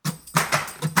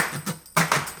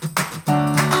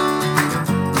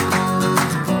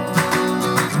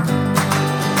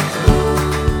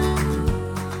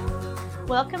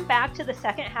back to the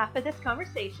second half of this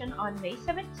conversation on May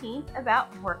 17th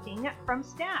about working from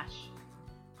stash.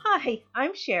 Hi,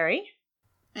 I'm Sherry.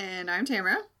 And I'm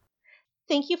Tamara.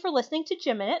 Thank you for listening to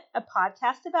Gem It, a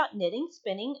podcast about knitting,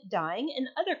 spinning, dyeing, and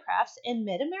other crafts in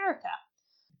mid-America.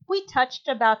 We touched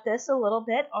about this a little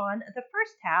bit on the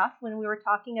first half when we were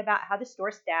talking about how to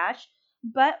store stash,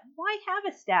 but why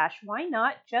have a stash? Why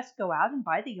not just go out and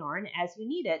buy the yarn as you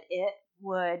need it? It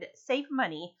would save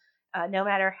money, no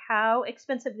matter how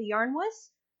expensive the yarn was,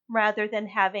 rather than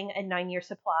having a 9-year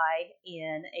supply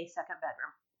in a second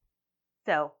bedroom.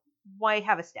 So, why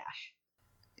have a stash?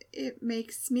 It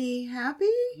makes me happy?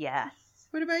 Yes.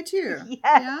 What about you? Yes,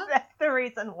 Yeah? That's the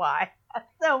reason why. I'm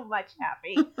so much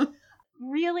happy.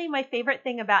 Really, my favorite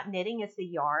thing about knitting is the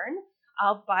yarn.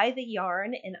 I'll buy the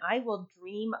yarn and I will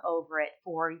dream over it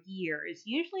for years,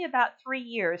 usually about 3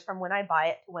 years from when I buy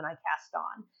it to when I cast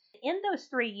on. In those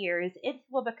 3 years, it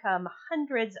will become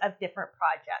hundreds of different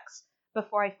projects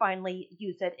before I finally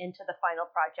use it into the final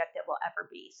project it will ever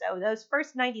be. So those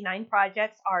first 99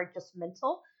 projects are just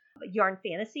mental yarn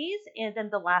fantasies, and then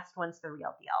the last one's the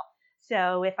real deal.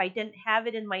 So if I didn't have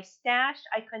it in my stash,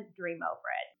 I couldn't dream over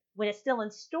it. When it's still in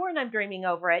store and I'm dreaming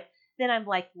over it, then I'm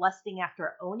like lusting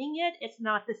after owning it. It's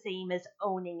not the same as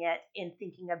owning it and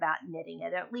thinking about knitting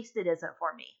it. At least it isn't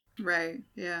for me. Right,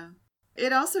 yeah.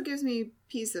 It also gives me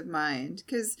peace of mind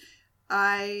because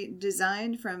I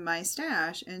designed from my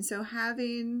stash, and so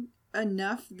having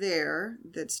enough there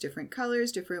that's different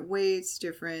colors, different weights,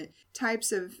 different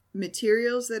types of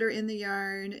materials that are in the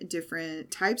yarn,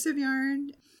 different types of yarn,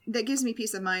 that gives me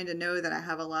peace of mind to know that I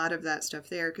have a lot of that stuff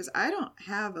there because I don't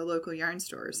have a local yarn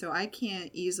store, so I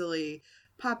can't easily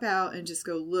pop out and just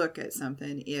go look at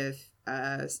something if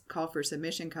a call for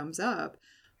submission comes up.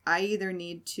 I either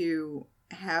need to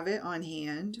have it on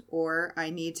hand or I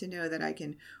need to know that I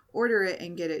can order it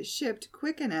and get it shipped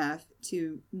quick enough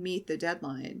to meet the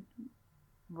deadline.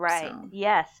 Right. So.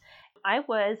 Yes. I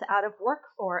was out of work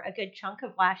for a good chunk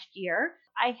of last year.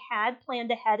 I had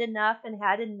planned ahead enough and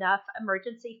had enough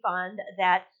emergency fund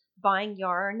that buying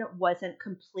yarn wasn't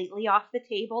completely off the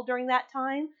table during that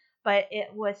time, but it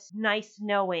was nice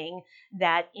knowing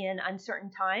that in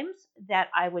uncertain times that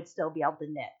I would still be able to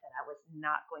knit, that I was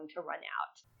not going to run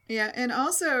out. Yeah, and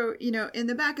also, in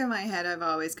the back of my head, I've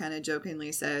always kind of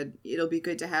jokingly said it'll be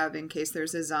good to have in case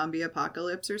there's a zombie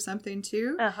apocalypse or something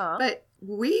too. Uh-huh. But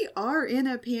we are in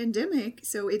a pandemic,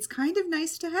 so it's kind of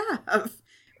nice to have,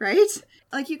 right?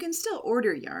 Like you can still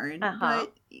order yarn,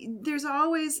 but there's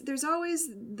always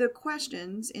the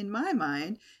questions in my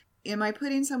mind. Am I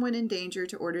putting someone in danger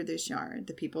to order this yarn?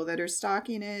 The people that are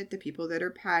stocking it, the people that are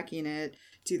packing it,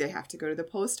 do they have to go to the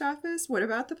post office? What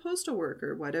about the postal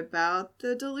worker? What about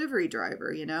the delivery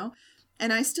driver,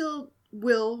 And I still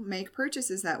will make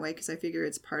purchases that way because I figure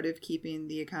it's part of keeping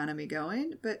the economy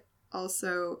going. But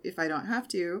also, if I don't have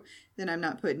to, then I'm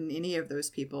not putting any of those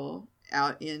people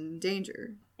out in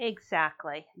danger.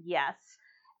 Exactly. Yes.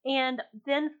 And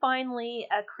then finally,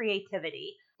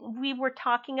 creativity. We were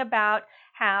talking about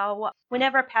how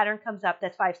whenever a pattern comes up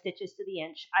that's 5 stitches to the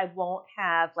inch, I won't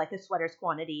have like a sweater's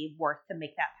quantity worth to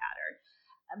make that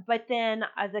pattern. But then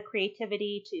the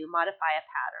creativity to modify a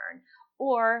pattern.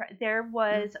 Or there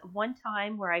was one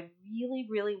time where I really,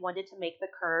 really wanted to make the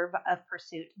Curve of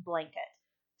Pursuit blanket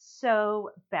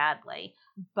so badly,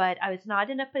 but I was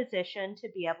not in a position to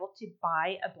be able to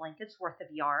buy a blanket's worth of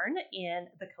yarn in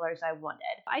the colors I wanted.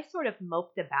 I sort of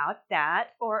moped about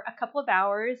that for a couple of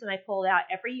hours, and I pulled out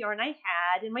every yarn I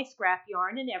had and my scrap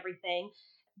yarn and everything.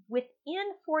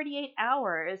 Within 48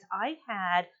 hours, I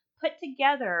had put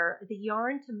together the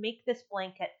yarn to make this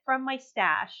blanket from my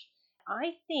stash.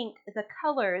 I think the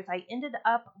colors I ended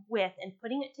up with and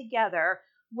putting it together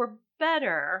were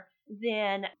better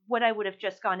than what I would have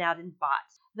just gone out and bought.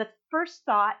 The first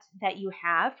thought that you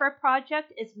have for a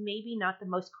project is maybe not the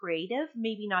most creative,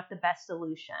 maybe not the best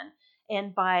solution.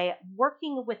 And by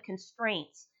working with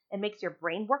constraints, it makes your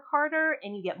brain work harder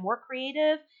and you get more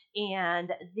creative.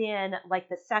 And then like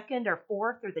the second or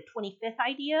fourth or the 25th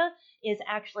idea is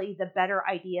actually the better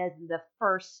idea than the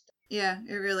first. Yeah,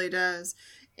 it really does.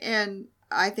 And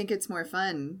I think it's more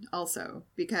fun also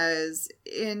because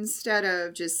instead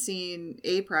of just seeing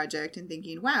a project and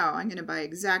thinking, wow, I'm going to buy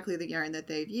exactly the yarn that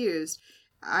they've used,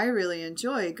 I really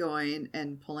enjoy going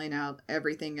and pulling out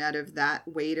everything out of that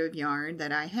weight of yarn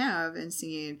that I have and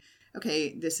seeing,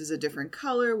 okay, this is a different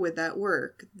color. Would that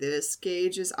work? This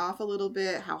gauge is off a little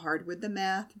bit. How hard would the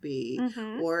math be?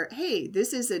 Mm-hmm. Or, hey,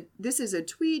 this is a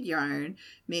tweed yarn.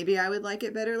 Maybe I would like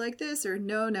it better like this. Or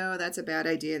no, that's a bad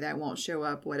idea. That won't show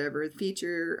up. Whatever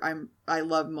feature I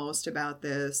love most about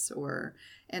this.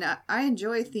 And I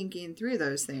enjoy thinking through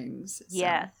those things. So.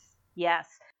 Yes.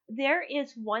 There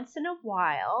is once in a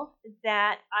while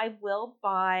that I will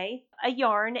buy a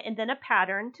yarn and then a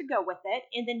pattern to go with it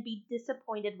and then be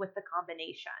disappointed with the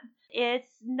combination.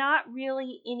 It's not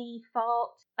really any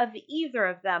fault of either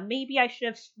of them. Maybe I should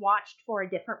have swatched for a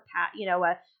different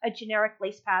a generic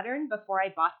lace pattern before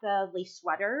I bought the lace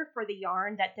sweater for the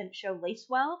yarn that didn't show lace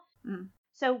well. Mm.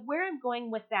 So where I'm going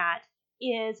with that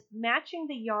is matching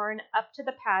the yarn up to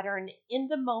the pattern in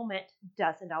the moment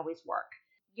doesn't always work.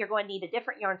 You're going to need a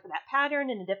different yarn for that pattern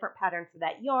and a different pattern for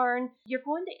that yarn. You're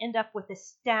going to end up with a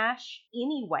stash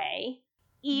anyway,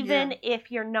 even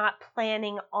if you're not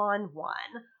planning on one,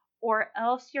 or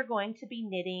else you're going to be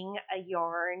knitting a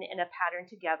yarn and a pattern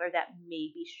together that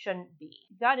maybe shouldn't be.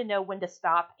 You got to know when to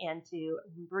stop and to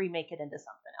remake it into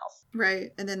something else.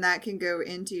 Right. And then that can go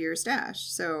into your stash.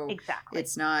 So exactly.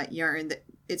 It's not yarn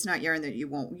that you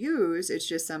won't use. It's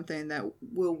just something that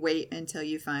will wait until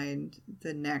you find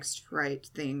the next right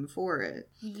thing for it.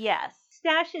 Yes.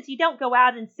 Stashes, you don't go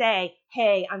out and say,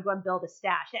 hey, I'm going to build a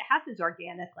stash. It happens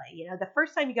organically. The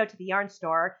first time you go to the yarn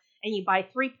store and you buy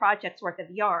 3 projects worth of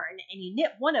yarn and you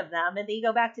knit one of them and then you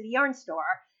go back to the yarn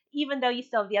store, even though you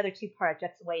still have the other 2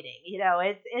 projects waiting.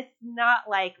 It's not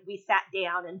like we sat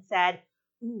down and said,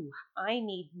 ooh, I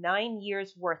need 9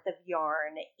 years worth of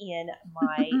yarn in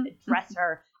my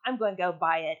dresser. I'm going to go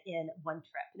buy it in one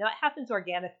trip. It happens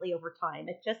organically over time.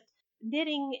 It just,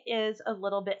 knitting is a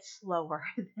little bit slower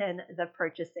than the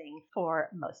purchasing for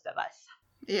most of us.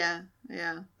 Yeah.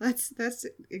 That's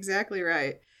exactly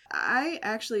right. I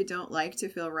actually don't like to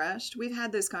feel rushed. We've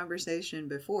had this conversation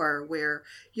before where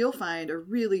you'll find a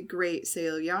really great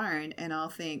sale yarn and I'll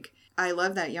think, I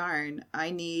love that yarn.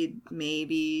 I need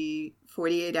maybe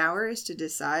 48 hours to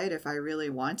decide if I really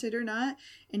want it or not.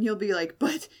 And you'll be like,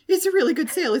 but it's a really good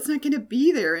sale. It's not going to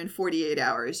be there in 48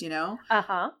 hours,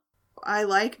 Uh-huh. I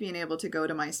like being able to go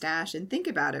to my stash and think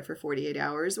about it for 48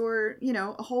 hours or,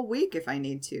 a whole week if I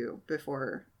need to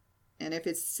before. And if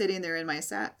it's sitting there in my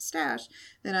stash,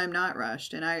 then I'm not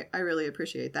rushed. And I really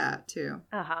appreciate that too.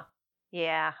 Uh-huh.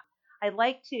 Yeah. I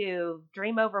like to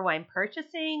dream over what I'm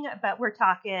purchasing, but we're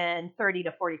talking 30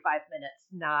 to 45 minutes,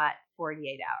 not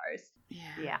 48 hours.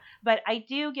 Yeah. But I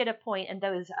do get a point in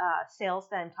those sales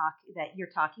that you're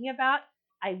talking about.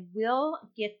 I will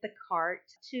get the cart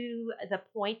to the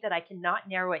point that I cannot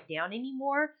narrow it down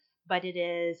anymore, but it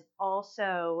is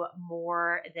also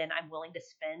more than I'm willing to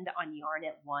spend on yarn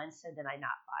at once, and then I not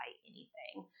buy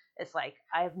anything. It's like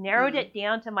I've narrowed it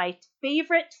down to my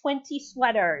favorite 20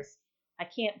 sweaters. I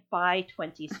can't buy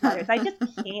 20 sweaters. I just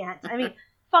can't. I mean,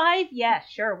 5, yeah,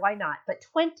 sure, why not? But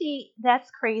 20, that's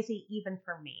crazy even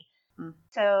for me.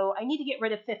 So I need to get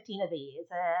rid of 15 of these,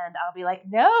 and I'll be like,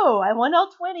 no, I want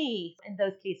all 20. In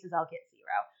those cases, I'll get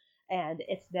 0, and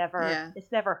it's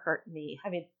never hurt me. I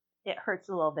mean, it hurts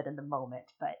a little bit in the moment,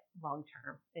 but long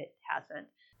term, it hasn't.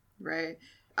 Right.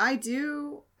 I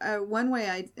do. One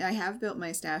way I have built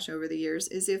my stash over the years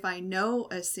is if I know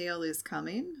a sale is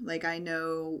coming, like I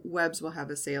know Webb's will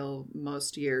have a sale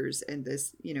most years in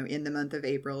this, in the month of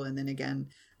April and then again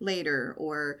later,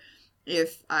 or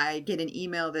if I get an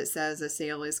email that says a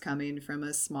sale is coming from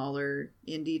a smaller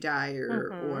indie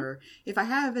dyer, or if I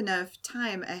have enough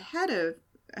time ahead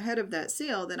of that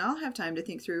sale, then I'll have time to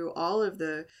think through all of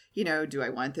the, do I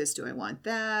want this? Do I want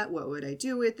that? What would I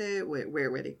do with it? Where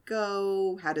would it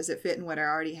go? How does it fit in what I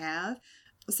already have?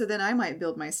 So then I might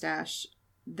build my stash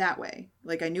that way.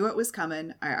 Like I knew it was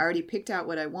coming. I already picked out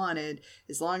what I wanted.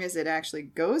 As long as it actually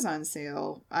goes on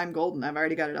sale, I'm golden. I've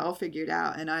already got it all figured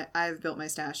out. And I've built my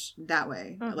stash that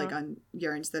way, like on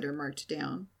yarns that are marked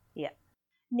down. Yeah.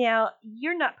 Now,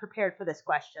 you're not prepared for this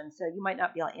question, so you might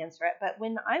not be able to answer it. But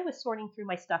when I was sorting through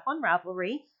my stuff on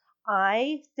Ravelry,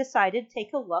 I decided to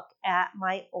take a look at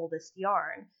my oldest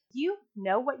yarn. Do you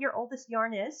know what your oldest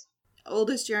yarn is?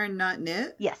 Oldest yarn not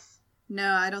knit? Yes.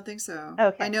 No, I don't think so.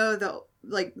 Okay. I know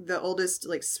the oldest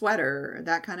sweater,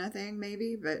 that kind of thing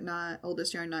maybe, but not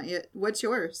oldest yarn not yet. What's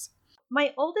yours?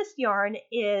 My oldest yarn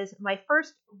is my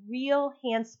first real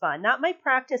hand spun, not my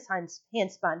practice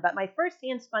hand spun, but my first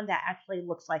hand spun that actually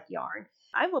looks like yarn.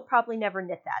 I will probably never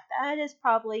knit that. That is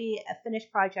probably a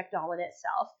finished project all in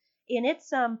itself. And it's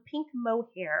some pink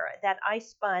mohair that I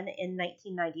spun in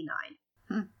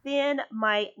 1999. Then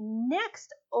my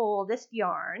next oldest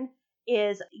yarn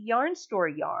is Yarn Store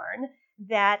yarn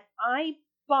that I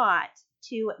bought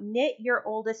to knit your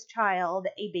oldest child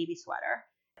a baby sweater.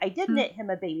 I did knit him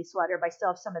a baby sweater, but I still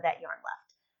have some of that yarn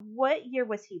left. What year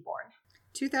was he born?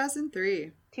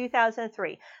 2003.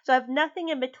 2003. So I have nothing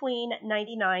in between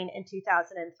 99 and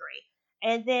 2003.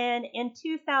 And then in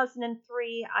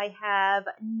 2003, I have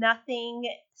nothing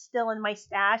still in my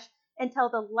stash until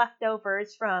the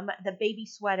leftovers from the baby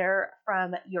sweater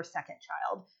from your second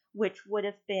child, which would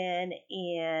have been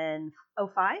in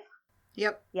 '05.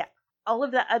 Yep. Yeah. All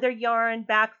of the other yarn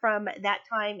back from that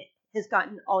time has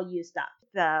gotten all used up.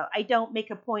 I don't make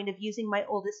a point of using my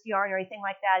oldest yarn or anything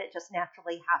like that. It just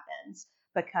naturally happens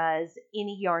because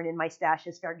any yarn in my stash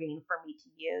is fair game for me to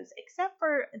use, except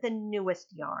for the newest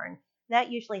yarn. That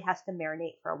usually has to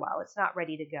marinate for a while. It's not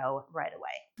ready to go right away.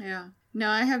 Yeah. No,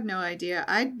 I have no idea.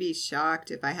 I'd be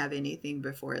shocked if I have anything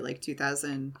before like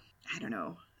 2000, I don't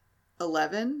know,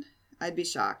 11. I'd be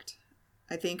shocked.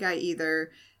 I think I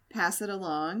either pass it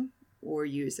along or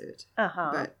use it.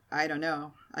 But I don't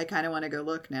know. I kind of want to go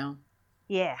look now.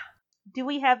 Yeah. Do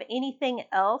we have anything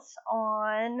else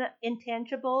on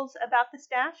intangibles about the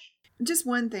stash? Just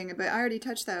one thing, but I already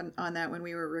touched on that when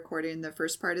we were recording the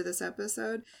first part of this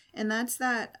episode, and that's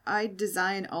that I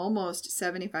design almost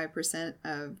 75%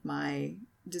 of my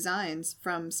designs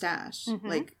from stash. Mm-hmm.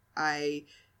 Like I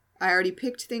already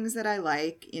picked things that I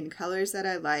like, in colors that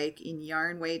I like, in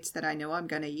yarn weights that I know I'm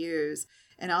going to use,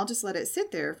 and I'll just let it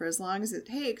sit there for as long as it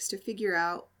takes to figure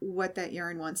out what that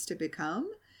yarn wants to become.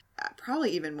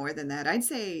 Probably even more than that. I'd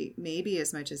say maybe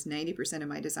as much as 90% of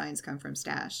my designs come from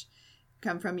stash.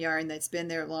 Come from yarn that's been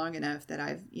there long enough that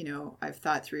I've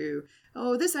thought through,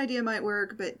 oh, this idea might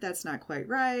work, but that's not quite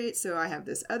right. So I have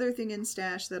this other thing in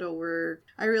stash that'll work.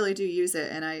 I really do use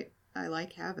it, and I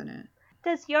like having it.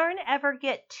 Does yarn ever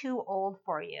get too old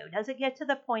for you? Does it get to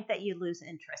the point that you lose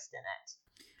interest in it?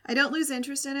 I don't lose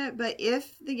interest in it, but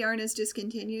if the yarn is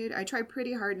discontinued, I try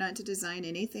pretty hard not to design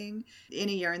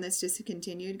any yarn that's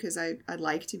discontinued, because I'd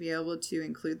like to be able to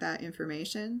include that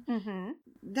information. Mm-hmm.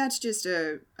 That's just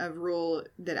a rule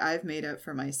that I've made up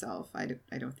for myself. I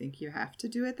don't think you have to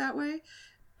do it that way.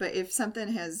 But if something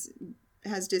has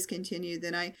discontinued,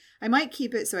 then I might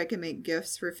keep it so I can make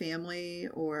gifts for family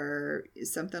or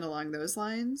something along those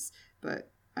lines. But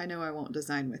I know I won't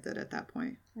design with it at that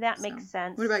point. That makes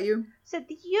sense. What about you? So it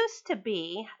used to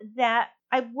be that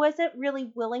I wasn't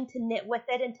really willing to knit with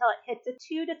it until it hit the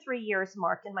 2 to 3 years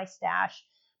mark in my stash.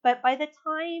 But by the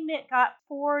time it got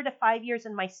 4 to 5 years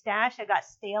in my stash, I got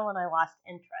stale and I lost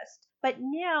interest. But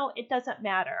now it doesn't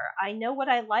matter. I know what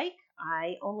I like.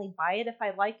 I only buy it if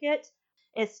I like it.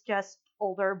 It's just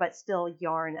older but still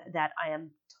yarn that I am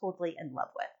totally in love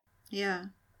with. Yeah.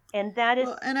 And that is...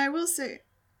 Well, and I will say...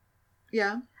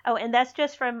 Yeah. Oh, and that's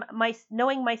just from my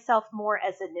knowing myself more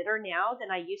as a knitter now than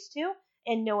I used to,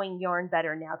 and knowing yarn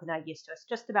better now than I used to. It's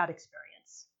just about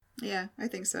experience. Yeah, I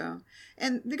think so.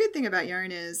 And the good thing about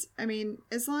yarn is, I mean,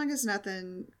 as long as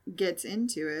nothing gets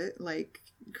into it, like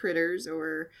critters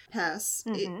or pests,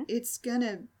 Mm-hmm. it's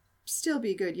gonna still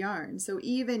be good yarn. So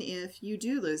even if you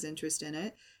do lose interest in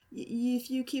it, if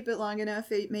you keep it long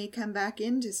enough, it may come back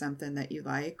into something that you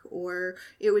like, or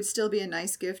it would still be a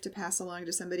nice gift to pass along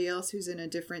to somebody else who's in a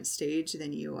different stage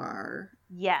than you are.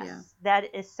 Yes, Yeah.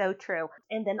 That is so true.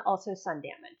 And then also sun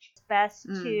damage. It's best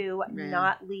to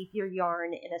not leave your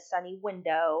yarn in a sunny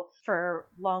window for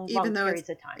long periods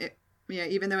of time.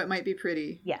 Even though it might be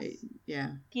pretty. Yes.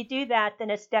 Yeah. If you do that, then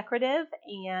it's decorative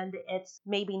and it's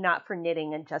maybe not for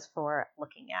knitting and just for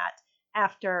looking at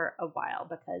after a while,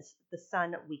 because the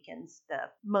sun weakens the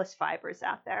most fibers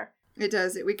out there. It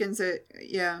does. It weakens it.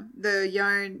 Yeah. The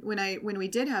yarn, when we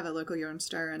did have a local yarn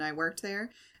store and I worked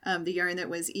there, the yarn that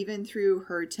was even through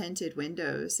her tinted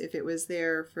windows, if it was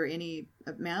there for any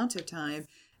amount of time,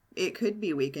 it could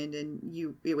be weakened and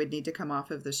it would need to come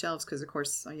off of the shelves, because of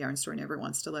course a yarn store never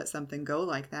wants to let something go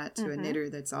like that to a knitter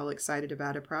that's all excited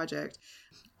about a project.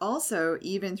 Also,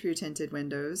 even through tinted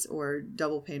windows or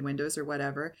double pane windows or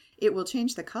whatever, it will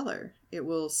change the color. It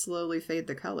will slowly fade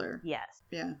the color. Yes.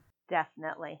 Yeah.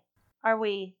 Definitely. Are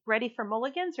we ready for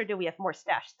mulligans, or do we have more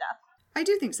stash stuff? I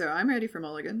do think so. I'm ready for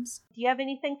mulligans. Do you have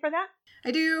anything for that?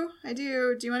 I do. Do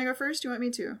you want to go first? Do you want me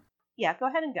to? Yeah, go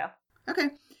ahead and go. Okay.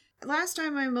 Last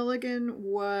time my mulligan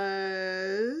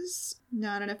was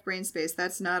not enough brain space.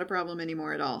 That's not a problem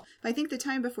anymore at all. But I think the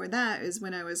time before that is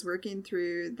when I was working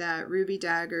through that Ruby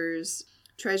Daggers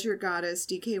Treasure Goddess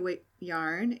DK weight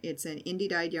yarn. It's an indie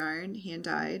dyed yarn, hand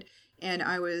dyed. And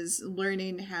I was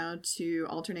learning how to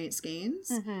alternate skeins.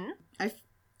 Mm-hmm. I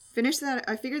finished that.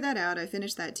 I figured that out. I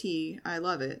finished that tea. I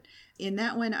love it. In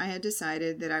that one, I had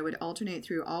decided that I would alternate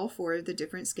through all 4 of the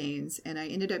different skeins, and I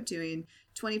ended up doing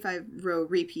 25 row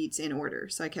repeats in order.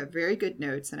 So I kept very good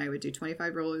notes, and I would do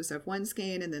 25 rows of one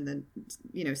skein, and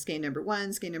then skein number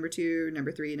 1, skein number 2,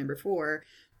 number 3, number 4,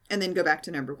 and then go back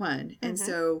to number 1. Mm-hmm. And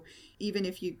so even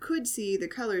if you could see the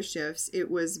color shifts, it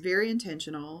was very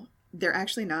intentional. They're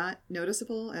actually not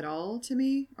noticeable at all to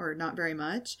me, or not very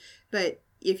much, but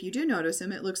if you do notice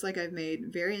them, it looks like I've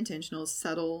made very intentional,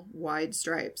 subtle, wide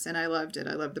stripes. And I loved it.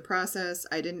 I loved the process.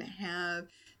 I didn't have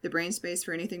the brain space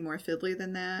for anything more fiddly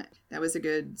than that. That was a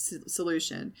good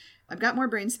solution. I've got more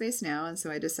brain space now, and so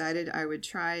I decided I would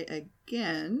try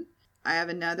again. I have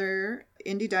another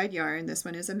indie dyed yarn. This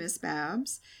one is a Miss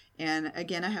Babs. And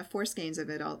again, I have 4 skeins of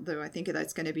it, although I think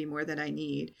that's going to be more than I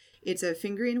need. It's a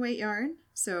fingering weight yarn,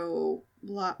 so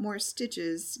a lot more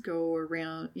stitches go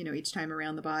around, each time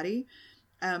around the body.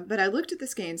 But I looked at the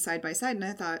skeins side by side and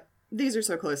I thought, these are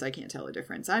so close I can't tell a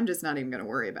difference. I'm just not even going to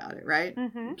worry about it, right?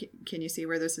 Mm-hmm. Can you see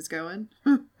where this is going?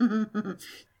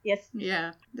 Yes.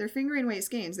 Yeah. They're fingering weight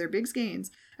skeins. They're big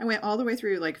skeins. I went all the way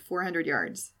through like 400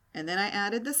 yards. And then I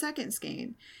added the second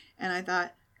skein. And I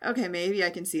thought, okay, maybe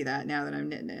I can see that now that I'm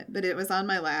knitting it. But it was on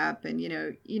my lap, and you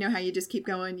know how you just keep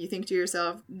going. You think to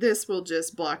yourself, this will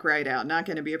just block right out. Not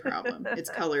going to be a problem.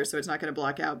 It's color, so it's not going to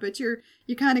block out. But you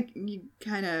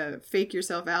kind of fake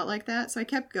yourself out like that. So I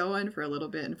kept going for a little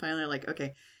bit, and finally, like,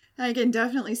 okay, I can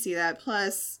definitely see that.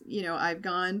 Plus, I've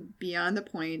gone beyond the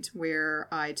point where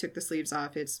I took the sleeves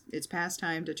off. It's past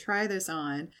time to try this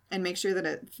on and make sure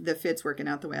that the fit's working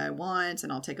out the way I want.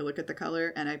 And I'll take a look at the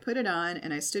color. And I put it on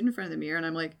and I stood in front of the mirror and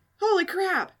I'm like, holy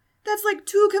crap, that's like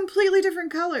 2 completely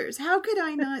different colors. How could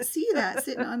I not see that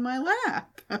sitting on my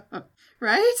lap?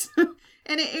 Right?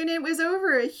 And it was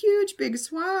over a huge big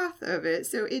swath of it.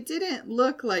 So it didn't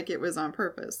look like it was on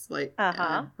purpose. Like,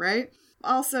 right?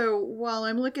 Also, while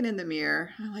I'm looking in the mirror,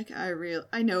 I'm like,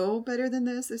 I know better than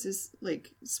this. This is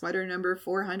like sweater number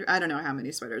 400. I don't know how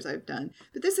many sweaters I've done,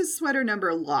 but this is sweater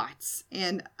number lots.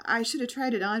 And I should have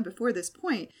tried it on before this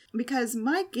point because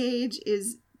my gauge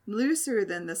is looser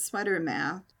than the sweater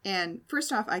math. And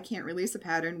first off, I can't release a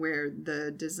pattern where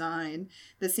the design,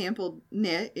 the sample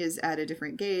knit is at a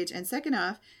different gauge. And second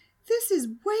off, this is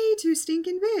way too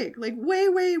stinking big, like way,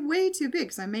 way, way too big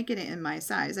because I'm making it in my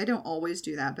size. I don't always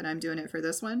do that, but I'm doing it for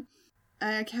this one.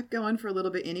 I kept going for a little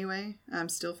bit anyway. I'm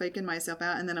still faking myself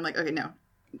out. And then I'm like, okay, no,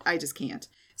 I just can't.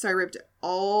 So I ripped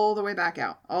all the way back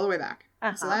out, all the way back.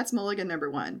 So that's mulligan number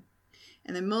 1.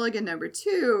 And then mulligan number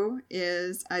 2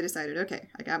 is I decided, okay,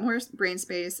 I got more brain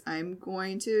space. I'm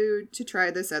going to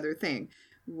try this other thing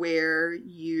where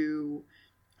you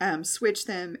switch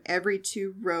them every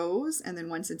 2 rows, and then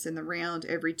once it's in the round,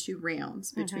 every 2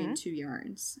 rounds between 2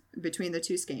 yarns, between the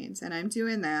 2 skeins. And I'm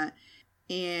doing that,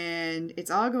 and it's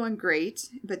all going great.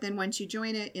 But then once you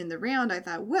join it in the round, I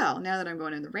thought, well, now that I'm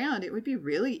going in the round, it would be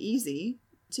really easy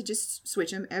to just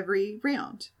switch them every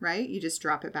round, right? You just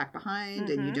drop it back behind,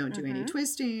 and you don't do any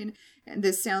twisting. And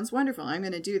this sounds wonderful. I'm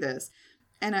going to do this.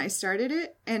 And I started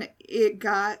it, and it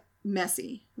got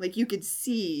messy. Like you could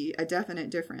see a definite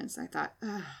difference. I thought,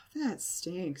 oh, that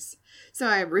stinks. So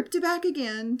I ripped it back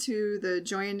again to the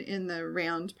join in the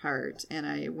round part, and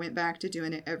I went back to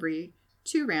doing it every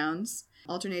 2 rounds,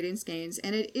 alternating skeins,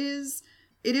 and it is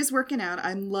working out.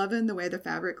 I'm loving the way the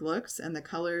fabric looks and the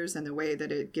colors and the way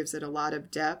that it gives it a lot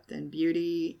of depth and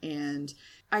beauty. And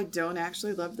I don't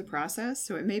actually love the process,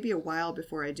 so it may be a while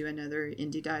before I do another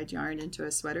indie dyed yarn into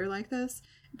a sweater like this.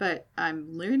 But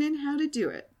I'm learning how to do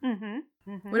it.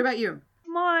 What about you?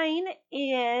 Mine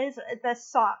is the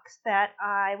socks that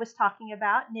I was talking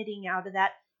about, knitting out of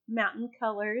that Mountain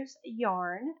Colors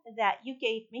yarn that you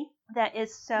gave me. That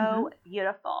is so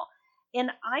beautiful.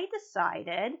 And I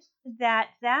decided that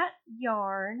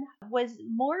yarn was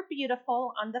more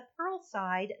beautiful on the purl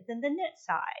side than the knit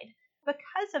side.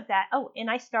 Because of that, and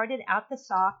I started out the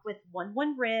sock with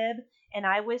 1 rib, and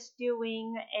I was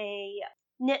doing a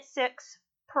knit 6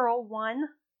 purl 1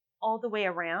 all the way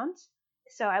around.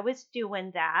 So I was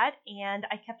doing that, and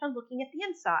I kept on looking at the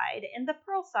inside and the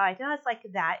purl side, and I was like,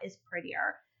 that is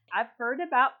prettier. I've heard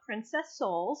about Princess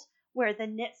Souls, where the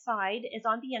knit side is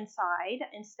on the inside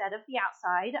instead of the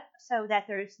outside, so that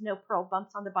there's no purl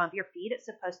bumps on the bottom of your feet. It's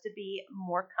supposed to be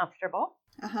more comfortable.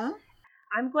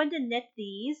 I'm going to knit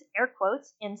these, air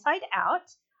quotes, inside out.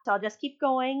 So I'll just keep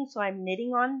going. So I'm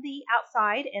knitting on the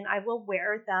outside, and I will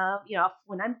wear them,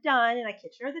 when I'm done and I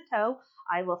kitchen the toe,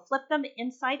 I will flip them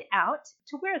inside out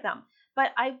to wear them.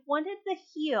 But I wanted the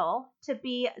heel to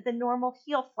be the normal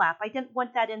heel flap. I didn't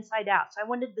want that inside out. So I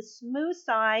wanted the smooth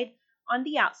side on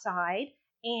the outside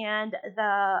and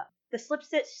the slip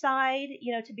stitch side,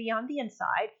 to be on the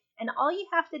inside. And all you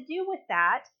have to do with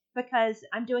that, because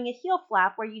I'm doing a heel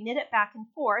flap where you knit it back and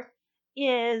forth,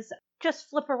 is just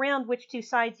flip around which 2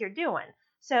 sides you're doing.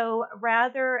 So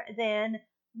rather than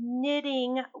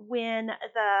knitting when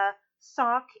the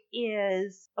sock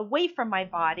is away from my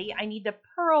body, I need to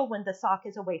purl when the sock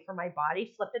is away from my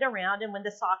body, flip it around, and when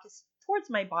the sock is towards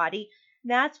my body,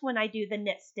 that's when I do the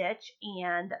knit stitch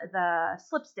and the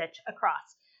slip stitch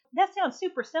across. That sounds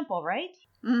super simple, right?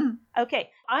 Mm. Okay,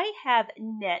 I have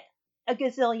knit a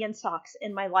gazillion socks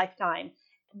in my lifetime.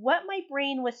 What my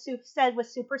brain said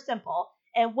was super simple,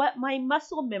 and what my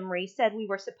muscle memory said we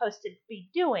were supposed to be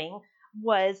doing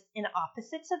was in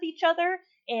opposites of each other,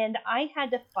 and I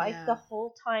had to fight the Yeah.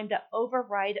 whole time to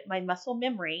override my muscle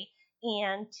memory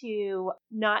and to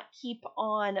not keep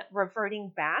on reverting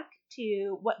back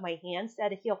to what my hand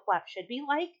said a heel flap should be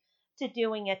like to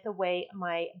doing it the way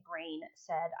my brain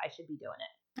said I should be doing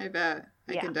it. I bet.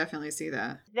 I Yeah. can definitely see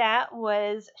that. That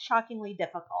was shockingly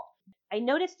difficult. I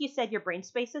noticed you said your brain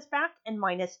space is back and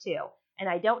mine is too. And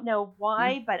I don't know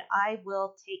why, but I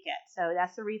will take it. So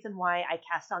that's the reason why I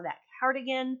cast on that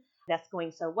cardigan. That's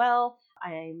going so well.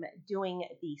 I'm doing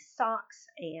the socks,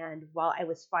 and while I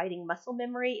was fighting muscle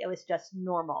memory, it was just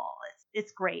normal.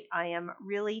 It's great. I am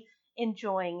really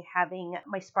enjoying having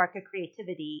my spark of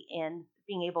creativity and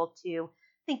being able to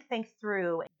think things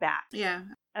through back. Yeah.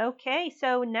 Okay,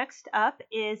 so next up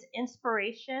is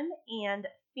inspiration and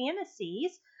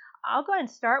fantasies. I'll go ahead and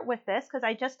start with this because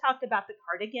I just talked about the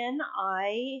cardigan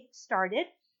I started.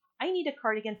 I need a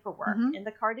cardigan for work, and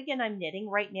the cardigan I'm knitting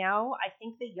right now, I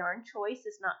think the yarn choice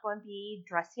is not going to be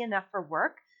dressy enough for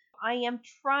work. I am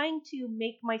trying to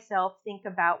make myself think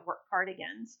about work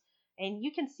cardigans. And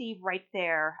you can see right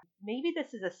there, maybe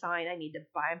this is a sign I need to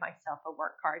buy myself a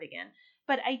work cardigan.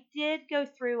 But I did go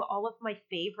through all of my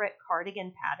favorite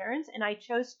cardigan patterns, and I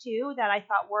chose two that I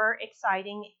thought were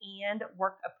exciting and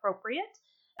work appropriate.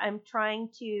 I'm trying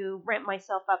to ramp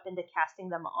myself up into casting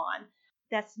them on.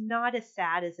 That's not as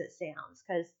sad as it sounds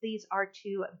because these are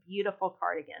two beautiful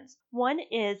cardigans. One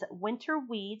is Winter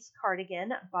Weeds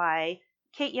cardigan by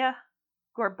Katya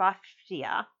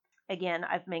Gorbachia. Again,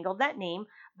 I've mangled that name,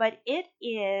 but it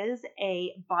is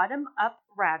a bottom-up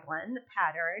raglan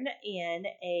pattern in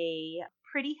a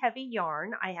pretty heavy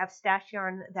yarn. I have stash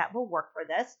yarn that will work for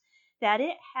this. That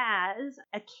it has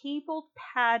a cabled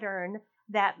pattern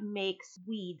that makes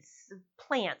weeds,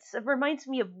 plants. It reminds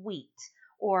me of wheat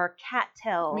or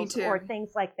cattails or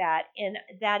things like that, and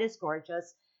that is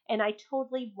gorgeous. And I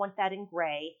totally want that in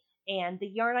gray. And the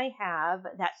yarn I have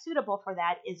that's suitable for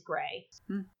that is gray.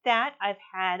 That I've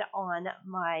had on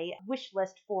my wish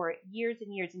list for years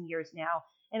and years and years now.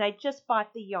 And I just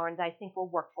bought the yarn that I think will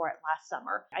work for it last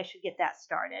summer. I should get that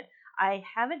started. I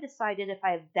haven't decided if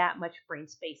I have that much brain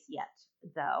space yet,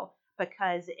 though,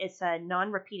 because it's a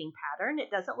non-repeating pattern.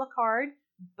 It doesn't look hard,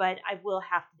 but I will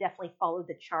have to definitely follow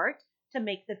the chart to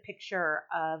make the picture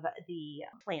of the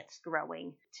plants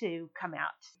growing to come out.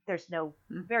 There's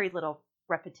very little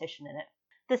repetition in it.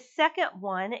 The second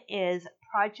one is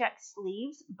Project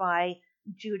Sleeves by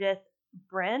Judith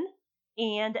Brin,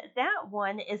 and that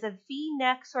one is a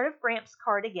V-neck sort of Gramps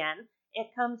cardigan.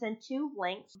 It comes in two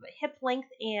lengths, hip length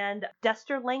and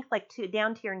duster length, like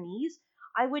down to your knees.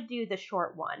 I would do the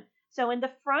short one. So in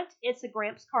the front, it's a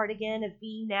Gramps cardigan, a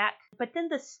V-neck, but then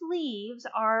the sleeves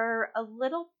are a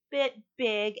little bit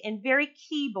big and very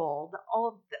cabled.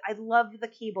 I love the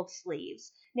cabled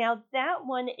sleeves. Now that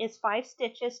one is 5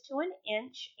 stitches to an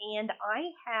inch, and I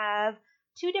have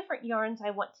two different yarns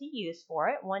I want to use for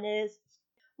it. One is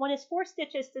 4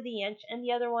 stitches to the inch, and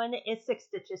the other one is 6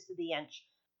 stitches to the inch.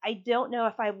 I don't know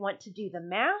if I want to do the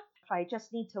math, if I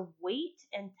just need to wait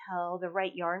until the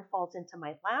right yarn falls into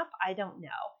my lap. I don't know.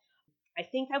 I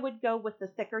think I would go with the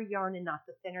thicker yarn and not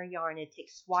the thinner yarn. It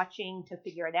takes swatching to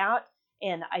figure it out,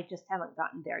 and I just haven't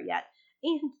gotten there yet.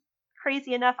 And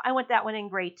crazy enough, I want that one in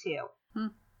gray too.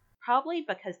 Probably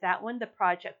because that one,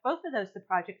 both of those, the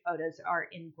project photos are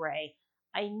in gray.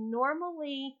 I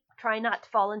normally try not to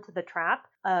fall into the trap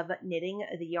of knitting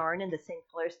the yarn in the same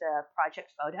color as the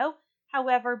project photo.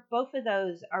 However, both of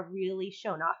those are really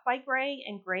shown off by gray,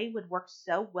 and gray would work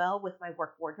so well with my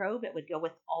work wardrobe. It would go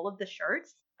with all of the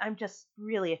shirts. I'm just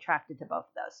really attracted to both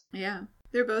of those. Yeah,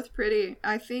 they're both pretty.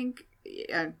 I think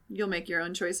you'll make your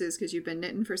own choices because you've been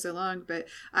knitting for so long. But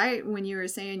when you were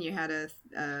saying you had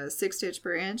a 6 stitch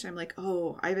per inch, I'm like,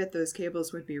 oh, I bet those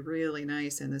cables would be really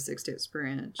nice in the 6 stitch per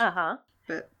inch.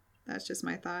 But that's just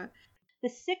my thought. The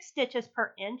 6 stitches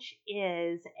per inch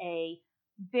is a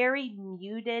very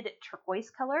muted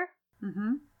turquoise color,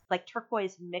 like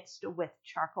turquoise mixed with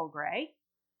charcoal gray,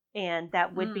 and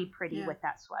that would be pretty with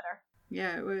that sweater.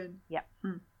 Yeah, it would. Yep.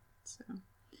 So,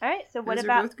 all right. So what those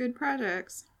about? Are both good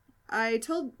projects. I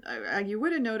told you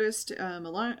would have noticed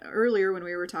earlier when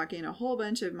we were talking, a whole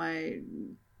bunch of my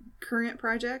current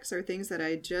projects are things that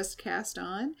I just cast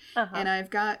on, and I've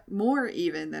got more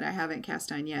even that I haven't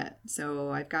cast on yet.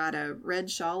 So I've got a red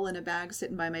shawl in a bag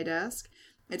sitting by my desk.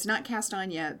 It's not cast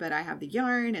on yet, but I have the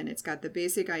yarn and it's got the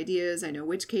basic ideas. I know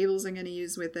which cables I'm going to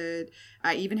use with it.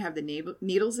 I even have the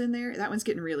needles in there. That one's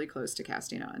getting really close to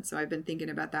casting on. So I've been thinking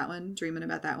about that one, dreaming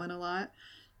about that one a lot.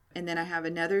 And then I have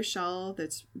another shawl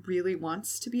that's really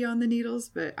wants to be on the needles,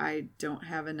 but I don't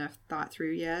have enough thought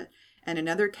through yet. And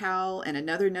another cowl and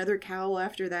another cowl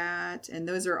after that. And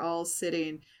those are all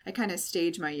sitting, I kind of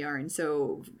stage my yarn.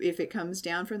 So if it comes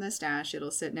down from the stash,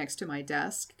 it'll sit next to my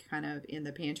desk, kind of in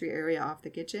the pantry area off the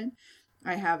kitchen.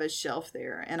 I have a shelf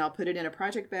there and I'll put it in a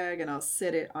project bag and I'll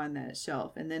sit it on that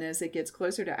shelf. And then as it gets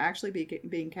closer to actually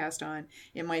being cast on,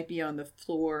 it might be on the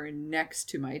floor next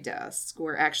to my desk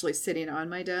or actually sitting on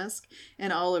my desk.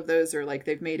 And all of those are like,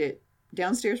 they've made it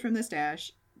downstairs from the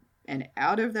stash and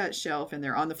out of that shelf, and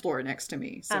they're on the floor next to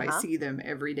me. So I see them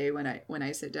every day when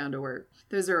I sit down to work.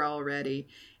 Those are all ready.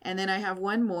 And then I have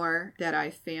one more that I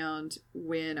found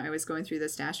when I was going through the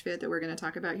stash fit that we're going to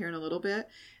talk about here in a little bit.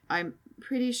 I'm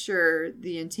pretty sure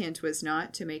the intent was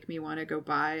not to make me want to go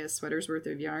buy a sweater's worth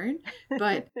of yarn.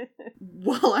 But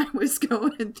while I was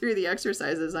going through the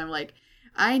exercises, I'm like,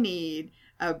 I need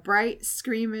a bright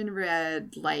screaming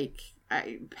red, like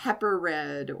pepper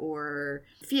red or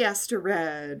fiesta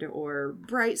red or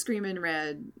bright screaming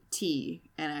red tee,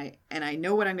 and I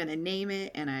know what I'm going to name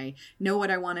it, and I know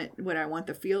what I want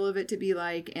the feel of it to be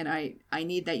like, and I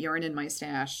need that yarn in my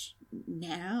stash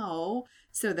now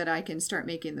so that I can start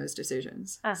making those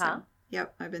decisions. So,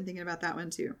 yep, I've been thinking about that one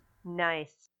too.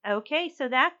 Nice. Okay, so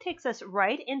that takes us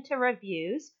right into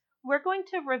reviews. We're going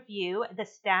to review the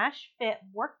Stash Fit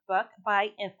Workbook by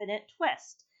Infinite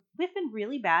Twist. We've been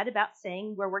really bad about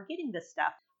saying where we're getting this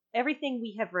stuff. Everything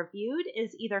we have reviewed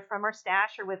is either from our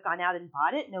stash or we've gone out and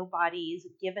bought it. Nobody's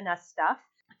given us stuff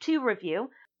to review.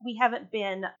 We haven't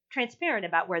been transparent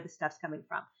about where the stuff's coming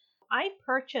from. I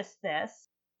purchased this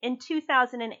in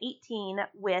 2018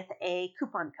 with a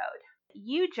coupon code.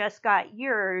 You just got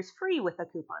yours free with a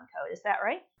coupon code. Is that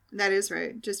right? That is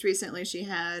right. Just recently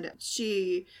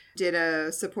she did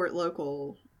a support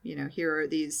local,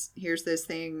 here's this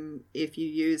thing. If you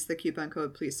use the coupon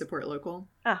code, please support local.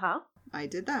 I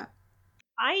did that.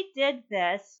 I did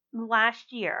this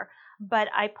last year, but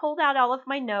I pulled out all of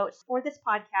my notes for this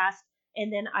podcast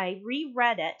and then I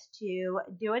reread it to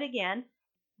do it again.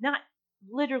 Not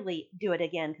literally do it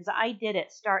again because I did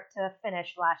it start to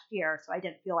finish last year, so I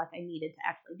didn't feel like I needed to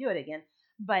actually do it again,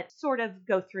 but sort of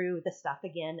go through the stuff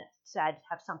again so I'd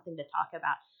have something to talk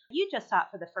about. You just saw it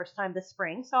for the first time this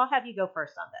spring, so I'll have you go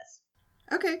first on this.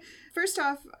 Okay. First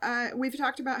off, we've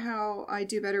talked about how I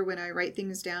do better when I write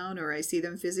things down or I see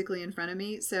them physically in front of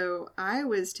me. So I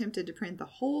was tempted to print the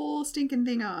whole stinking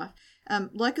thing off.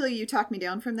 Luckily, you talked me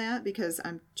down from that because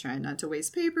I'm trying not to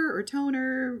waste paper or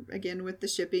toner, again, with the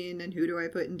shipping and who do I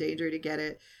put in danger to get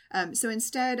it. So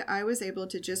instead, I was able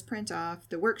to just print off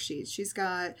the worksheets. She's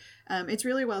got, it's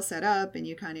really well set up and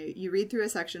you read through a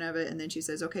section of it and then she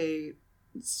says, okay,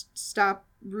 stop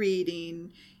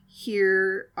reading.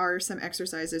 Here are some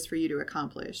exercises for you to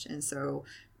accomplish. And so,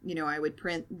 I would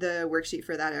print the worksheet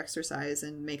for that exercise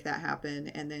and make that happen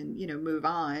and then, move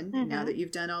on. Mm-hmm. Now that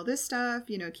you've done all this stuff,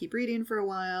 keep reading for a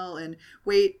while and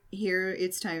wait, here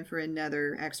it's time for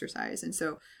another exercise. And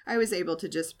so I was able to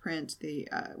just print the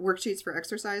worksheets for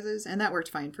exercises, and that worked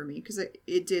fine for me because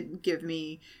it did give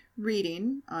me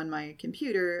reading on my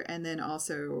computer and then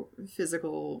also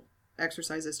physical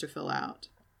exercises to fill out.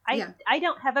 I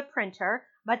don't have a printer,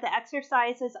 but the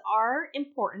exercises are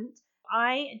important.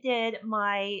 I did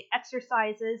my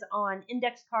exercises on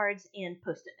index cards and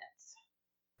Post-it notes.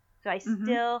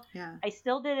 So I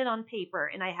still did it on paper,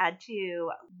 and I had to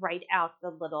write out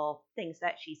the little things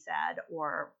that she said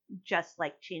or just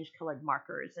like change colored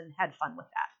markers and had fun with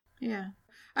that. Yeah.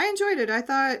 I enjoyed it. I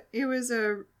thought it was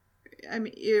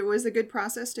a good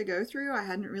process to go through. I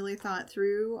hadn't really thought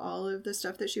through all of the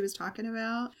stuff that she was talking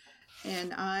about.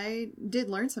 And I did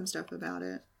learn some stuff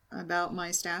about my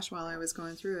stash while I was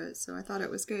going through it. So I thought it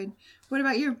was good. What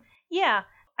about you? Yeah,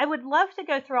 I would love to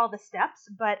go through all the steps,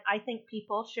 but I think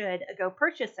people should go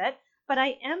purchase it. But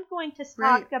I am going to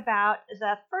talk about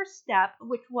the first step,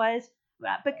 which was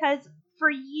because for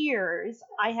years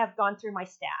I have gone through my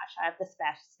stash. I have the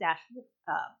stash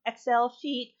Excel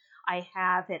sheet. I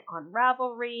have it on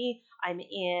Ravelry. I'm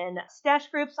in stash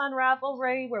groups on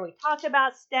Ravelry where we talk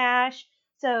about stash.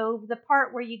 So the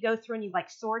part where you go through and you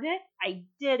sort it, I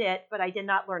did it, but I did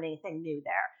not learn anything new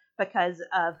there because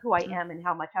of who I am and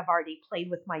how much I've already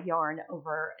played with my yarn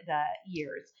over the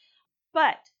years.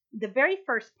 But the very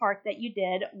first part that you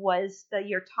did was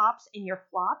your tops and your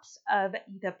flops of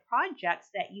the projects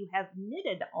that you have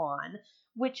knitted on,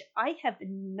 which I have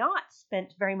not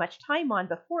spent very much time on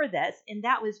before this, and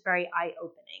that was very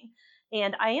eye-opening.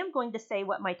 And I am going to say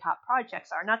what my top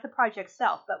projects are, not the project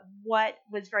itself, but what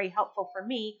was very helpful for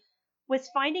me was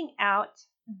finding out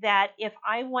that if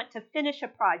I want to finish a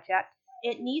project,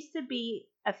 it needs to be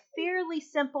a fairly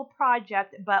simple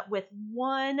project, but with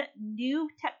one new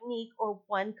technique or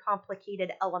one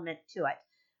complicated element to it.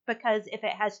 Because if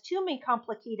it has too many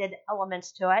complicated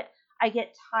elements to it, I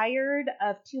get tired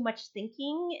of too much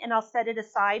thinking and I'll set it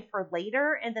aside for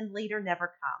later, and then later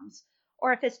never comes.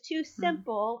 Or if it's too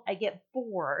simple, I get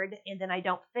bored and then I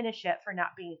don't finish it for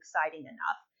not being exciting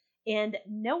enough. And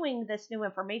knowing this new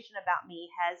information about me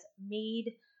has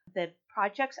made the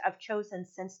projects I've chosen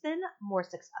since then more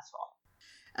successful.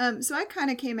 So I kind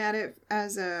of came at it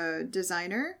as a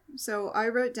designer. So I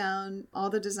wrote down all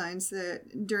the designs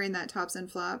that during that Tops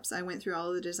and Flops, I went through all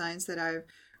of the designs that I've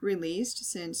released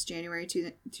since January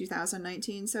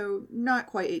 2019. So not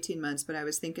quite 18 months, but I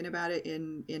was thinking about it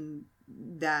in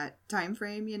that time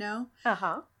frame, you know?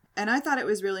 Uh-huh. And I thought it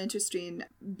was really interesting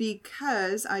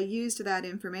because I used that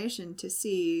information to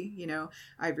see, you know,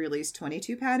 I've released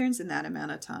 22 patterns in that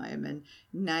amount of time, and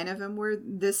 9 of them were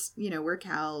were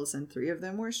cowls, and 3 of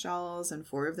them were shawls, and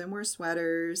 4 of them were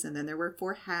sweaters, and then there were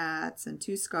 4 hats and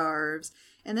 2 scarves.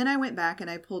 And then I went back and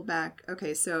I pulled back,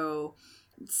 okay, so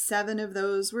 7 of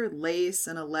those were lace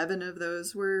and 11 of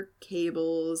those were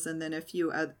cables, and then a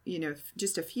few,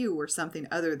 just a few were something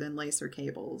other than lace or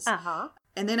cables. Uh-huh.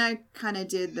 And then I kind of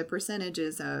did the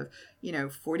percentages of,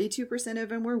 42% of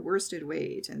them were worsted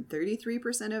weight, and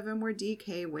 33% of them were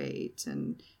DK weight,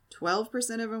 and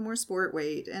 12% of them were sport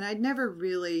weight. And I'd never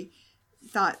really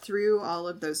thought through all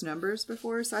of those numbers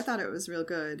before, so I thought it was real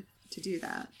good to do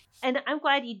that. And I'm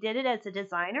glad you did it as a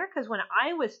designer, because when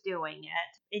I was doing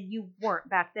it, and you weren't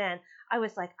back then, I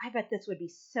was like, I bet this would be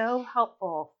so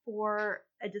helpful for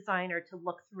a designer to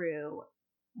look through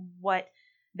what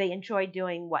they enjoyed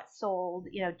doing, what sold.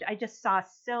 I just saw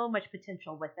so much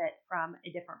potential with it from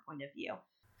a different point of view.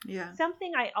 Yeah.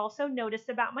 Something I also noticed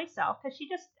about myself, because she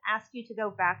just asked you to go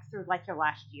back through like your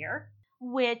last year,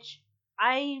 which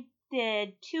I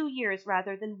did 2 years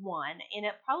rather than 1, and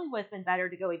it probably would have been better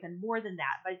to go even more than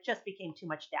that, but it just became too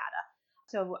much data.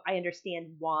 So I understand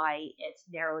why it's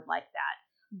narrowed like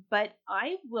that. But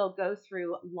I will go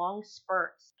through long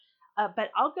spurts,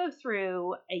 but I'll go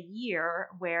through a year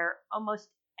where almost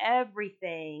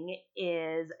everything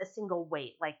is a single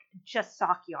weight, like just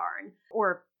sock yarn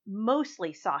or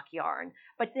mostly sock yarn.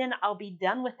 But then I'll be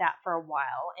done with that for a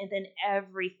while, and then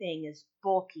everything is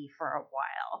bulky for a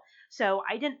while. So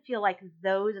I didn't feel like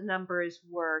those numbers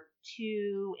were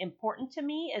too important to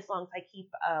me as long as I keep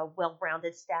a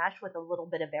well-rounded stash with a little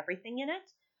bit of everything in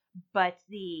it. But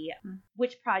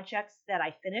which projects that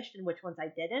I finished and which ones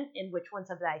I didn't, and which ones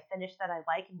that I finished that I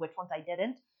like and which ones I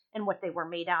didn't, and what they were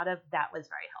made out of, that was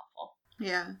very helpful.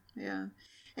 Yeah.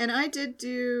 And I did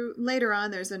do, later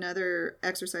on, there's another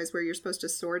exercise where you're supposed to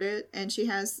sort it, and she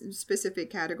has specific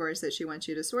categories that she wants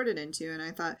you to sort it into, and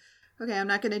I thought, okay, I'm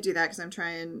not going to do that because I'm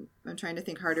trying to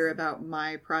think harder about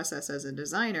my process as a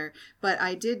designer, but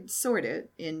I did sort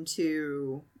it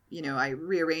into, I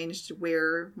rearranged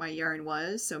where my yarn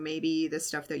was, so maybe the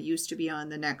stuff that used to be on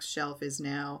the next shelf is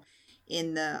now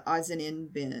in the odds and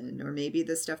end bin, or maybe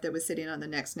the stuff that was sitting on the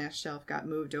next shelf got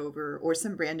moved over, or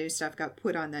some brand new stuff got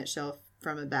put on that shelf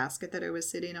from a basket that I was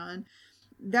sitting on.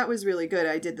 That was really good.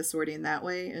 I did the sorting that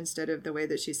way instead of the way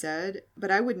that she said,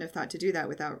 but I wouldn't have thought to do that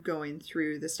without going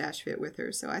through the stash fit with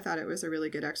her. So I thought it was a really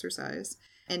good exercise.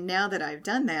 And now that I've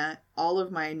done that, all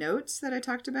of my notes that I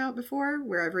talked about before,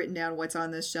 where I've written down what's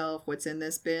on this shelf, what's in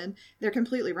this bin, they're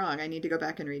completely wrong. I need to go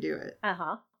back and redo it.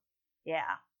 Yeah.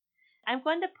 I'm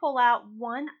going to pull out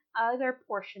one other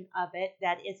portion of it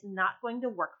that is not going to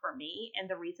work for me, and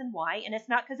the reason why, and it's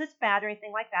not because it's bad or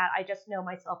anything like that, I just know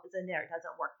myself is in there, it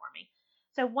doesn't work for me.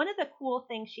 So one of the cool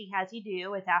things she has you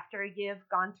do is after you've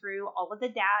gone through all of the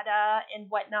data and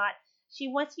whatnot, she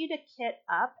wants you to kit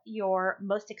up your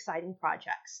most exciting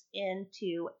projects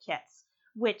into kits,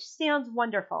 which sounds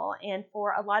wonderful, and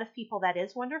for a lot of people that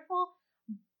is wonderful,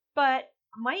 but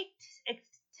my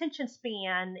attention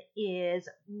span is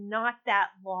not that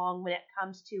long when it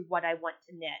comes to what I want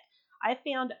to knit. I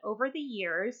found over the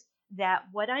years that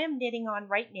what I am knitting on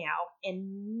right now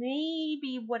and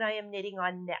maybe what I am knitting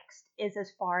on next is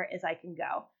as far as I can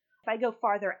go. If I go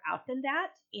farther out than that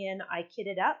and I kit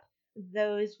it up,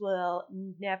 those will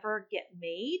never get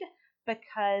made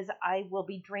because I will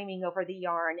be dreaming over the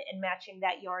yarn and matching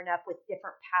that yarn up with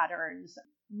different patterns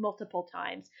multiple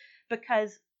times.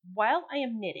 Because while I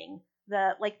am knitting,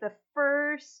 the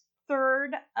first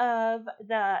third of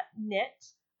the knit,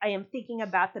 I am thinking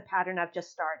about the pattern I've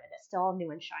just started. It's still all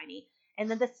new and shiny. And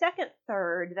then the second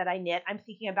third that I knit, I'm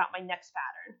thinking about my next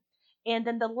pattern. And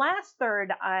then the last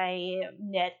third I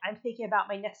knit, I'm thinking about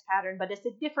my next pattern, but it's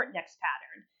a different next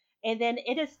pattern. And then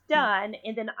it is done,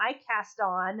 and then I cast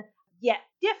on yet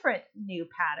different new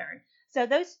pattern. So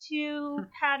those two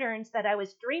patterns that I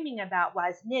was dreaming about while I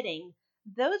was knitting,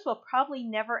 those will probably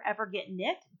never ever get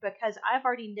knit because I've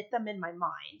already knit them in my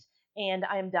mind and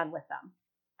I'm done with them.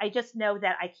 I just know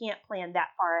that I can't plan that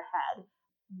far ahead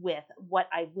with what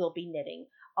I will be knitting.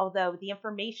 Although the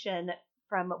information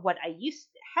from what I used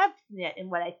to have knit and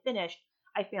what I finished,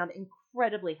 I found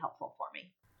incredibly helpful for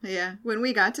me. Yeah. When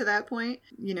we got to that point,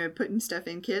 putting stuff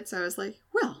in kits, I was like,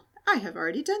 well, I have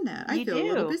already done that. I feel a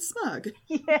little bit smug.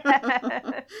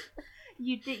 Yeah.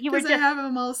 You did. You were just... I have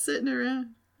them all sitting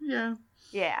around. Yeah.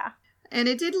 Yeah. And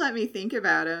it did let me think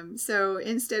about them. So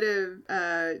instead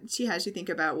of, she has you think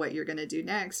about what you're going to do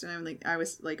next. And I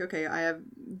was like, okay, I have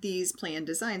these planned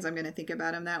designs. I'm going to think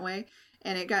about them that way.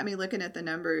 And it got me looking at the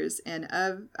numbers. And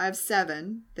I have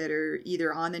 7 that are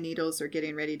either on the needles or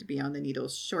getting ready to be on the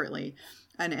needles shortly.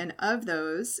 And of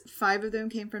those, 5 of them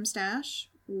came from Stash.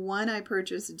 1 I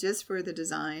purchased just for the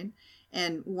design.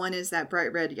 And 1 is that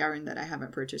bright red yarn that I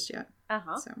haven't purchased yet.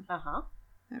 So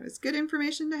that was good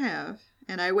information to have.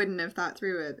 And I wouldn't have thought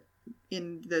through it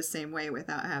in the same way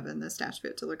without having the Stash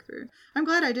Fit to look through. I'm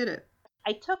glad I did it.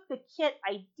 I took the kit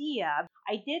idea.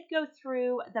 I did go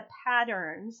through the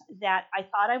patterns that I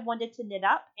thought I wanted to knit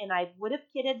up, and I would have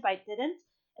kitted, but I didn't.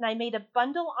 And I made a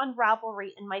bundle on Ravelry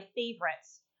in my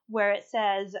favorites, where it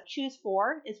says choose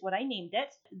 4 is what I named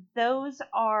it. Those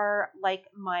are like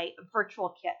my virtual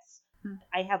kits.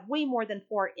 I have way more than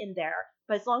 4 in there,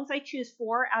 but as long as I choose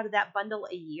 4 out of that bundle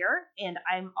a year, and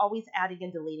I'm always adding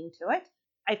and deleting to it,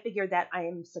 I figure that I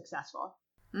am successful.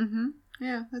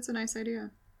 Yeah, that's a nice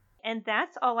idea. And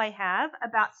that's all I have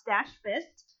about Stash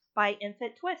Fit by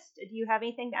Infant Twist. Do you have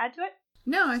anything to add to it?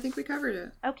 No, I think we covered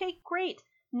it. Okay, great.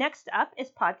 Next up is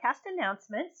podcast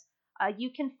announcements.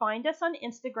 You can find us on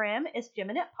Instagram as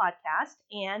Geminet Podcast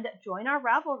and join our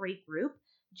Ravelry group,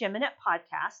 Geminet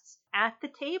Podcasts. At the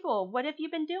table, what have you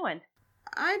been doing?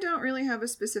 I don't really have a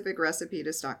specific recipe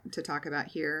to talk about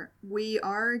here. We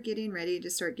are getting ready to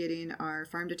start getting our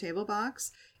farm to table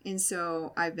box. And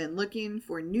so I've been looking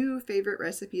for new favorite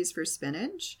recipes for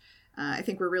spinach. I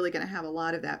think we're really going to have a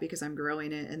lot of that because I'm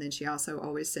growing it. And then she also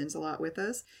always sends a lot with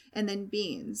us. And then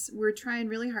beans. We're trying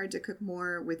really hard to cook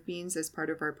more with beans as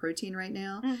part of our protein right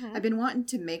now. I've been wanting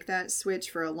to make that switch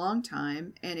for a long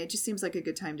time. And it just seems like a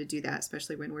good time to do that,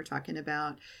 especially when we're talking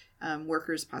about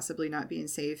workers possibly not being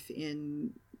safe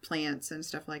in plants and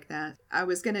stuff like that. I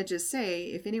was going to just say,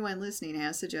 if anyone listening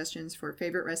has suggestions for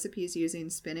favorite recipes using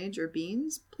spinach or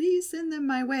beans, please send them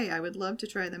my way. I would love to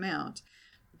try them out.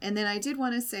 And then I did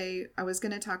want to say, I was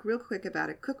going to talk real quick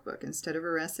about a cookbook instead of a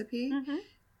recipe.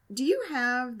 Do you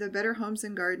have the Better Homes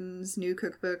and Gardens new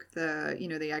cookbook, the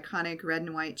iconic red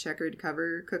and white checkered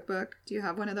cover cookbook? Do you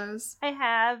have one of those? I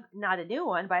have not a new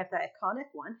one, but I have the iconic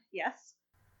one. Yes.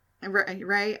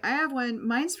 Right. I have one.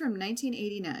 Mine's from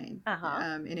 1989.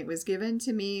 And it was given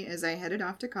to me as I headed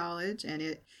off to college. And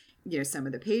it, some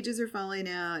of the pages are falling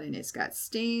out and it's got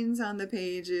stains on the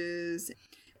pages.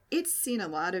 It's seen a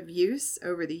lot of use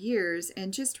over the years.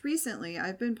 And just recently,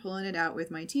 I've been pulling it out with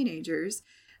my teenagers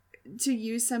to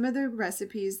use some of the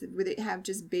recipes that have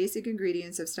just basic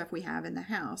ingredients of stuff we have in the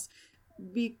house.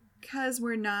 Because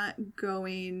we're not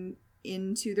going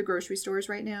into the grocery stores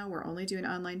right now. We're only doing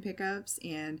online pickups,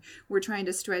 and we're trying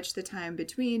to stretch the time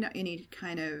between any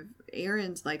kind of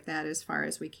errands like that as far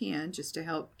as we can, just to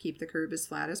help keep the curb as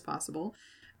flat as possible.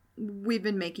 We've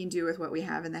been making do with what we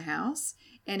have in the house,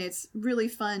 and it's really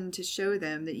fun to show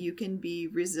them that you can be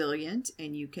resilient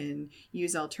and you can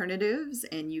use alternatives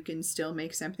and you can still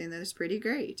make something that is pretty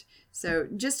great. So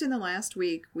just in the last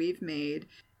week, we've made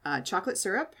chocolate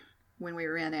syrup when we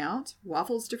ran out,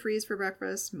 waffles to freeze for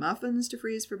breakfast, muffins to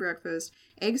freeze for breakfast,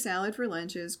 egg salad for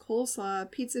lunches,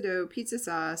 coleslaw, pizza dough, pizza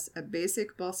sauce, a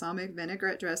basic balsamic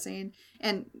vinaigrette dressing,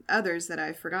 and others that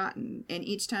I've forgotten. And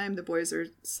each time the boys are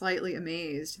slightly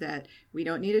amazed that we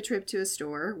don't need a trip to a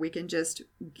store. We can just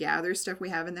gather stuff we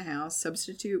have in the house,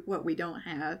 substitute what we don't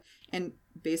have, and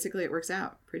basically it works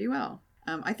out pretty well.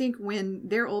 I think when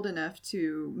they're old enough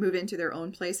to move into their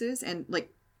own places, and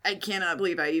I cannot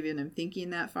believe I even am thinking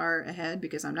that far ahead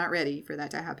because I'm not ready for that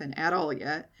to happen at all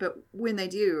yet. But when they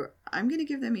do, I'm going to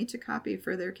give them each a copy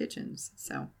for their kitchens.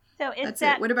 So that's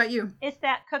it. What about you? Is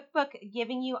that cookbook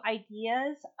giving you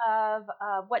ideas of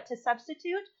what to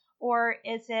substitute? Or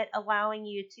is it allowing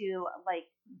you to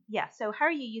so how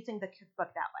are you using the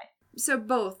cookbook that way? So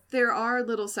both. There are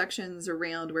little sections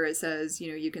around where it says,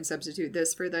 you can substitute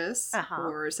this for this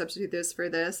or substitute this for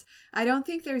this. I don't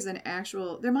think there's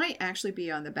there might actually be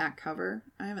on the back cover.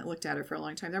 I haven't looked at it for a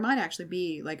long time. There might actually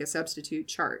be like a substitute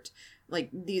chart. Like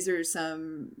these are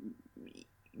some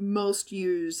most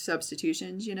used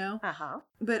substitutions,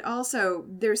 But also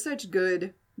there's such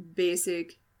good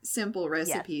basic simple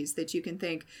recipes that you can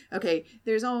think, okay,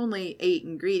 there's only 8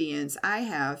 ingredients. I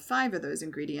have 5 of those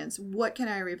ingredients. What can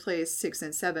I replace 6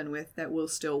 and 7 with that will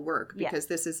still work? Because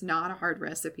this is not a hard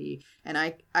recipe and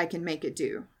I can make it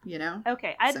do,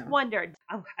 Okay. I'd wondered.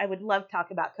 I would love to talk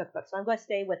about cookbooks. So I'm going to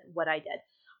stay with what I did.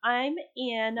 I'm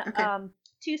in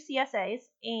 2 CSAs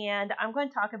and I'm going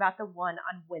to talk about the one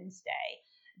on Wednesday.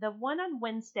 The one on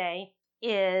Wednesday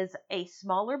is a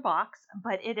smaller box,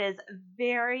 but it is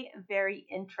very, very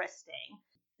interesting.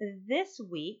 This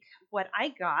week, what I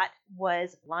got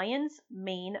was lion's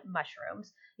mane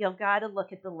mushrooms. You've got to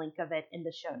look at the link of it in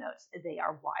the show notes. They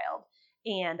are wild.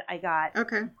 And I got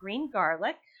green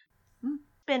garlic,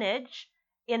 spinach,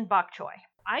 and bok choy.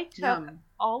 I took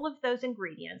all of those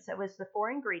ingredients. It was the 4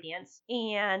 ingredients,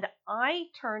 and I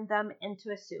turned them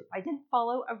into a soup. I didn't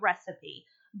follow a recipe,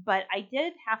 but I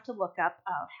did have to look up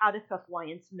how to cook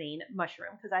lion's mane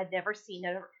mushroom because I'd never seen it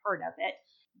or heard of it.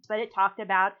 But it talked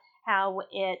about how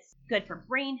it's good for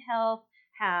brain health,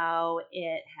 how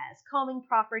it has calming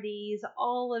properties,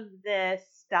 all of this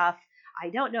stuff. I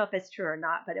don't know if it's true or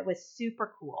not, but it was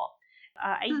super cool.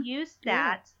 I used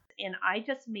that and I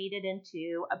just made it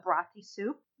into a brothy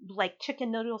soup, like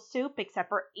chicken noodle soup, except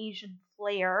for Asian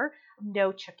flair.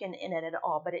 No chicken in it at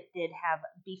all, but it did have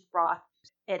beef broth.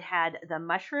 It had the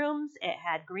mushrooms, it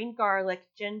had green garlic,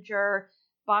 ginger,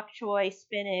 bok choy,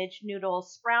 spinach,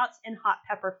 noodles, sprouts, and hot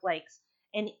pepper flakes.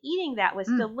 And eating that was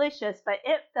delicious, but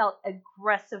it felt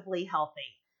aggressively healthy.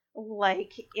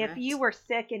 Like if you were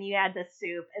sick and you had this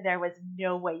soup, there was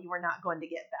no way you were not going to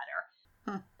get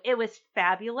better. It was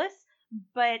fabulous,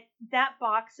 but that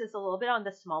box is a little bit on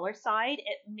the smaller side.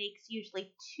 It makes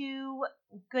usually 2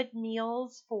 good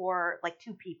meals for like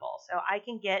 2 people. So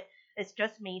it's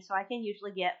just me, so I can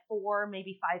usually get 4,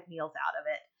 maybe 5 meals out of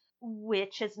it,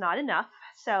 which is not enough.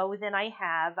 So then I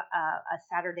have a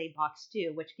Saturday box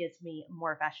too, which gives me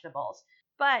more vegetables.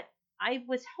 But I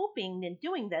was hoping in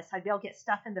doing this, I'd be able to get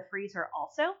stuff in the freezer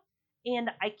also.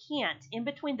 And I can't. In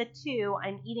between the 2,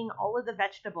 I'm eating all of the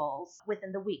vegetables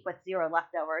within the week with 0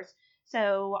 leftovers.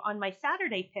 So on my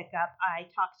Saturday pickup, I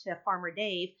talked to Farmer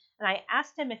Dave and I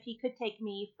asked him if he could take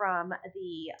me from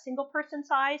the single person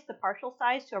size, the partial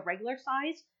size, to a regular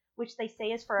size, which they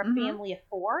say is for a family of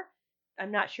 4.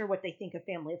 I'm not sure what they think a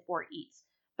family of 4 eats.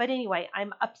 But anyway,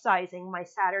 I'm upsizing my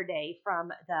Saturday from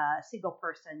the single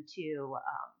person to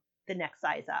the next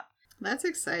size up. That's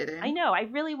exciting. I know. I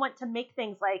really want to make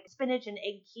things like spinach and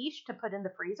egg quiche to put in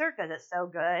the freezer because it's so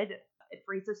good. It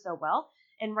freezes so well.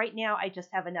 And right now I just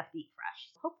have enough to eat fresh.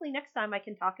 So hopefully next time I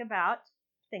can talk about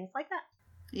things like that.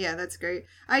 Yeah, that's great.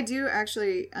 I do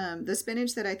actually, the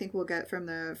spinach that I think we'll get from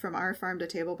our farm to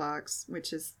table box,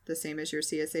 which is the same as your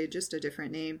CSA, just a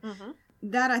different name.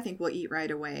 That I think we'll eat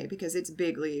right away because it's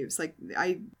big leaves. Like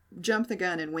I jumped the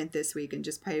gun and went this week and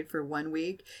just paid for 1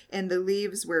 week. And the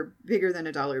leaves were bigger than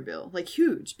a $1 bill, like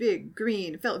huge, big,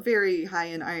 green, felt very high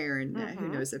in iron. Who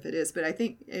knows if it is, but I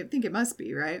think it must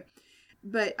be, right?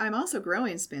 But I'm also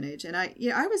growing spinach, and I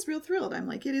was real thrilled. I'm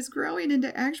like, it is growing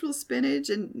into actual spinach,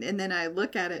 and then I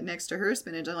look at it next to her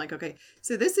spinach. I'm like, okay,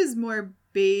 so this is more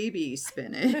baby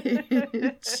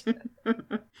spinach.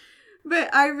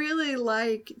 But I really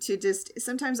like to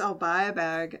sometimes I'll buy a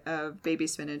bag of baby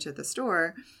spinach at the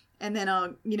store, and then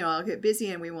I'll get busy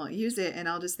and we won't use it, and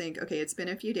I'll just think, okay, it's been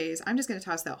a few days. I'm just going to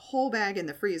toss that whole bag in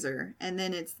the freezer, and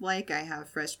then it's like I have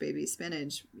fresh baby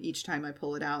spinach each time I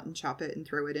pull it out and chop it and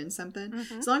throw it in something.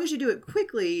 As long as you do it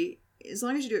quickly,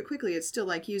 it's still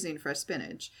like using fresh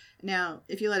spinach. Now,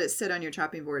 if you let it sit on your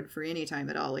chopping board for any time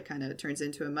at all, it kind of turns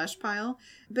into a mush pile.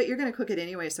 But you're going to cook it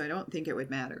anyway, so I don't think it would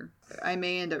matter. I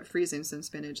may end up freezing some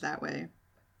spinach that way.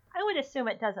 I would assume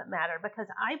it doesn't matter because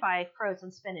I buy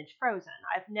frozen spinach frozen.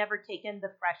 I've never taken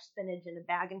the fresh spinach in a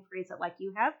bag and freeze it like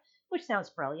you have, which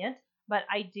sounds brilliant. But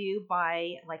I do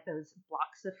buy like those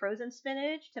blocks of frozen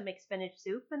spinach to make spinach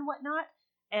soup and whatnot.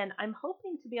 And I'm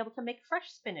hoping to be able to make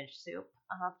fresh spinach soup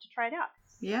to try it out.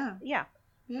 Yeah. Yeah.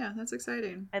 Yeah, that's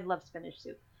exciting. I love spinach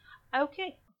soup.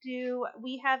 Okay. Do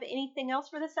we have anything else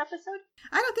for this episode?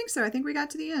 I don't think so. I think we got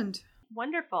to the end.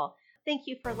 Wonderful. Thank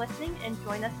you for listening and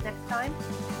join us next time.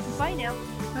 Bye now.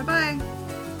 Bye-bye.